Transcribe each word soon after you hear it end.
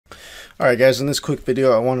Alright guys, in this quick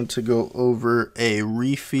video I wanted to go over a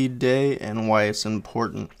refeed day and why it's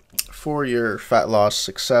important for your fat loss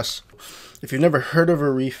success. If you've never heard of a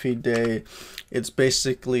refeed day, it's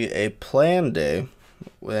basically a planned day,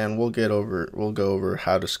 and we'll go over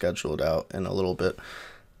how to schedule it out in a little bit.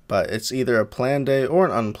 But it's either a planned day or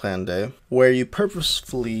an unplanned day where you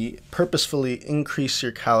purposefully increase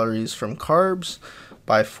your calories from carbs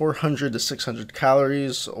by 400 to 600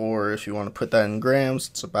 calories, or if you want to put that in grams,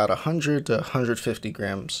 it's about 100 to 150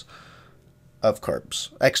 grams of carbs,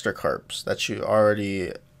 extra carbs that you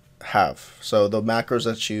already have. So the macros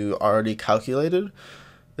that you already calculated,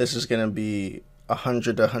 this is going to be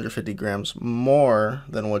 100 to 150 grams more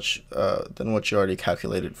than what you already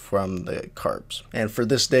calculated from the carbs. And for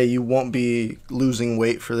this day, you won't be losing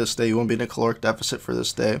weight for this day. You won't be in a caloric deficit for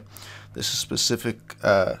this day. This is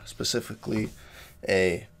specifically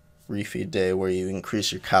a refeed day where you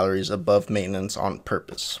increase your calories above maintenance on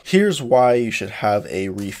purpose. Here's why you should have a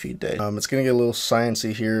refeed day. It's gonna get a little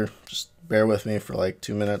sciencey here. Just bear with me for like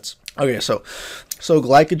 2 minutes. Okay, so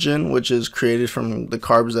glycogen, which is created from the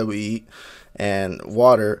carbs that we eat, and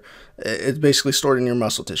water, it's basically stored in your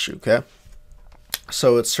muscle tissue, okay?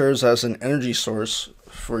 So it serves as an energy source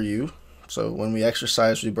for you. So when we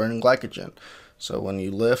exercise, we burn glycogen. So when you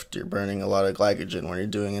lift, you're burning a lot of glycogen. When you're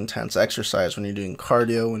doing intense exercise, when you're doing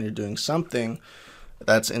cardio, when you're doing something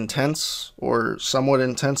that's intense or somewhat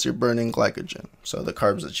intense, you're burning glycogen. So the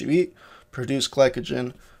carbs that you eat produce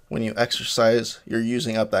glycogen. When you exercise, you're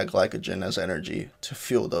using up that glycogen as energy to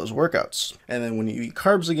fuel those workouts. And then when you eat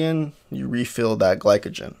carbs again, you refill that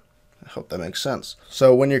glycogen. I hope that makes sense.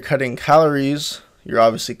 So when you're cutting calories, you're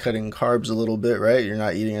obviously cutting carbs a little bit, right? You're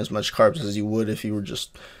not eating as much carbs as you would if you were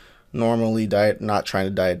just normally not trying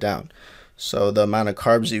to diet down. So the amount of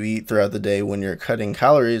carbs you eat throughout the day when you're cutting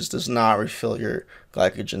calories does not refill your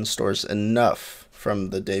glycogen stores enough from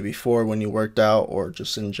the day before when you worked out or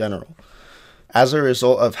just in general. As a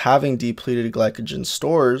result of having depleted glycogen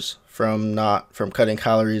stores from cutting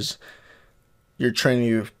calories, your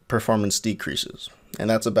training performance decreases, and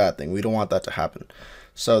that's a bad thing. We don't want that to happen.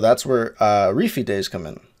 So that's where refeed days come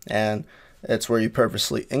in, and it's where you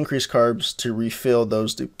purposely increase carbs to refill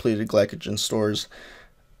those depleted glycogen stores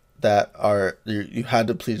that you had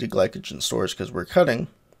depleted glycogen stores because we're cutting,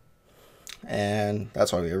 and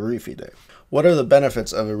that's why we have a refeed day. What are the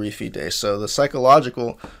benefits of a refeed day? So the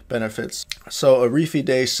psychological benefits. So a refeed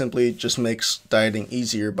day simply just makes dieting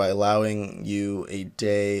easier by allowing you a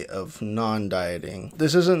day of non-dieting.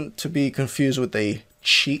 This isn't to be confused with a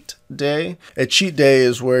cheat day. A cheat day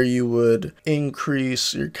is where you would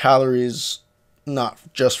increase your calories not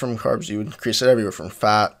just from carbs, you would increase it everywhere from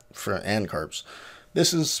fat and carbs.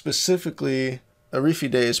 This is specifically, a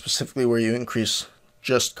refeed day is specifically where you increase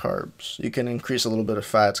just carbs. You can increase a little bit of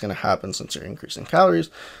fat, it's going to happen since you're increasing calories,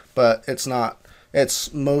 but it's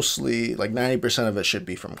mostly like 90% of it should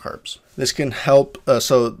be from carbs. This can help,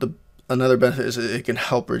 another benefit is it can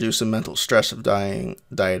help reduce the mental stress of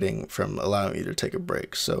dieting from allowing you to take a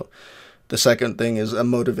break. So the second thing is a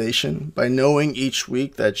motivation. By knowing each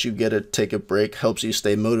week that you get to take a break helps you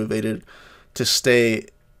stay motivated to stay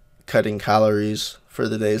cutting calories for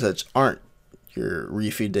the days that aren't your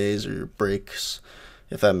refeed days or your breaks,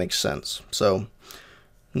 if that makes sense. So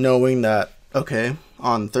knowing that, okay,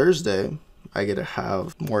 on Thursday I get to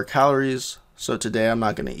have more calories, so today I'm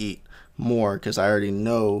not going to eat more because I already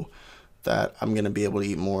know that I'm going to be able to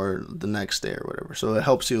eat more the next day or whatever. So it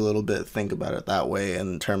helps you a little bit think about it that way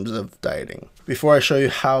in terms of dieting. Before I show you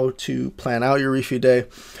how to plan out your refeed day,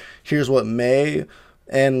 here's what may,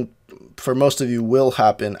 and for most of you will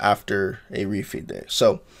happen after a refeed day.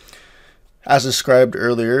 So as described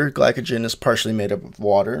earlier, glycogen is partially made up of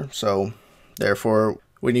water. So therefore,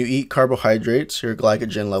 when you eat carbohydrates, your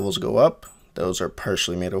glycogen levels go up. Those are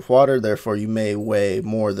partially made of water, therefore you may weigh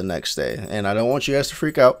more the next day. And I don't want you guys to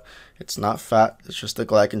freak out. It's not fat, it's just the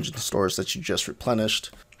glycogen stores that you just replenished,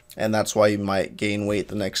 and that's why you might gain weight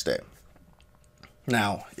the next day.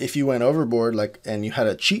 Now, if you went overboard and you had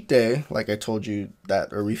a cheat day, like I told you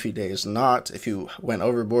that a refeed day is not, if you went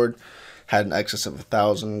overboard, had an excess of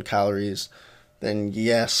 1,000 calories, then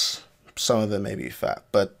yes, some of it may be fat,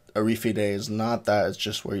 but a refeed day is not that, it's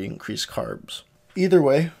just where you increase carbs. Either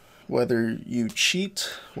way, whether you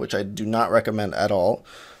cheat, which I do not recommend at all,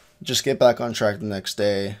 just get back on track the next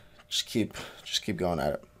day. Just keep going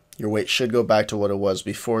at it. Your weight should go back to what it was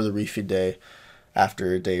before the refeed day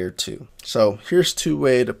after a day or two. So here's two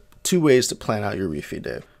ways to plan out your refeed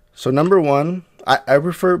day. So number one, I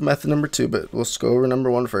prefer method number two, but let's go over number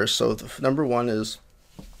one first. So number one is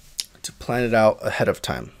to plan it out ahead of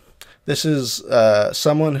time. This is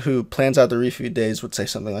someone who plans out the refeed days would say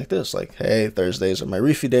something like this, like, hey, Thursdays are my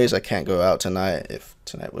refeed days. I can't go out tonight. If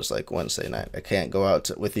tonight was like Wednesday night, I can't go out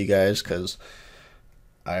with you guys because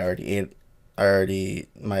I already ate.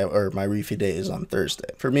 My refeed day is on Thursday.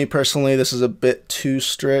 For me personally, this is a bit too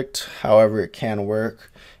strict. However, it can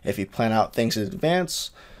work if you plan out things in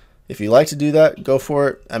advance. If you like to do that, go for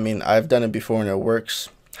it. I mean, I've done it before and it works.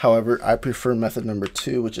 However, I prefer method number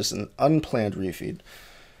 2, which is an unplanned refeed.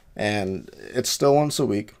 And it's still once a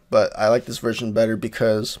week, but I like this version better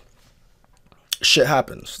because shit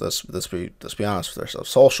happens. Let's be honest with ourselves.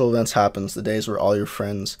 Social events happens. The days where all your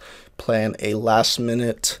friends plan a last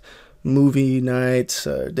minute movie night,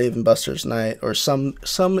 Dave and Buster's night, or some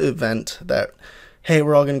event that, hey,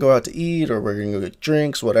 we're all gonna go out to eat, or we're gonna go get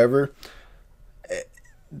drinks, whatever.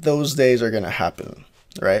 Those days are gonna happen,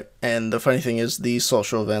 right? And the funny thing is, these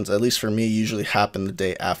social events, at least for me, usually happen the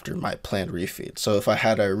day after my planned refeed. So if I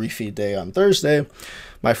had a refeed day on Thursday,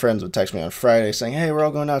 my friends would text me on Friday saying, hey, we're all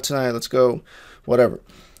going out tonight, let's go, whatever.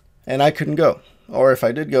 And I couldn't go. Or if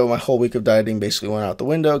I did go, my whole week of dieting basically went out the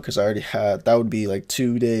window because I already had, that would be like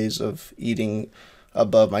 2 days of eating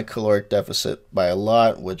above my caloric deficit by a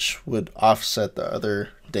lot, which would offset the other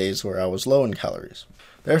days where I was low in calories.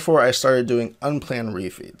 Therefore, I started doing unplanned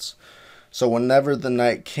refeeds. So whenever the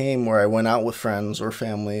night came where I went out with friends or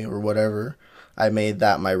family or whatever, I made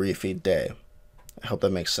that my refeed day. I hope that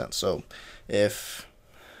makes sense. So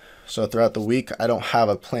throughout the week, I don't have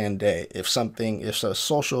a planned day. If a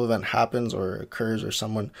social event happens or occurs, or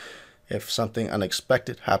if something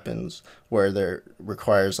unexpected happens where there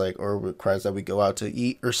requires that we go out to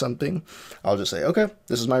eat or something, I'll just say, okay,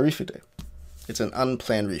 this is my refeed day. It's an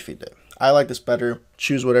unplanned refeed day. I like this better.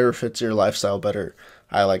 Choose whatever fits your lifestyle better.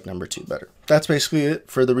 I like number 2 better. That's basically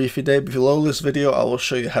it for the refeed day. Below this video, I will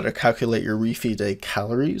show you how to calculate your refeed day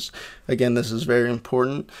calories. Again, this is very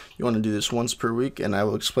important. You want to do this once per week, and I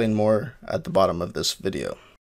will explain more at the bottom of this video.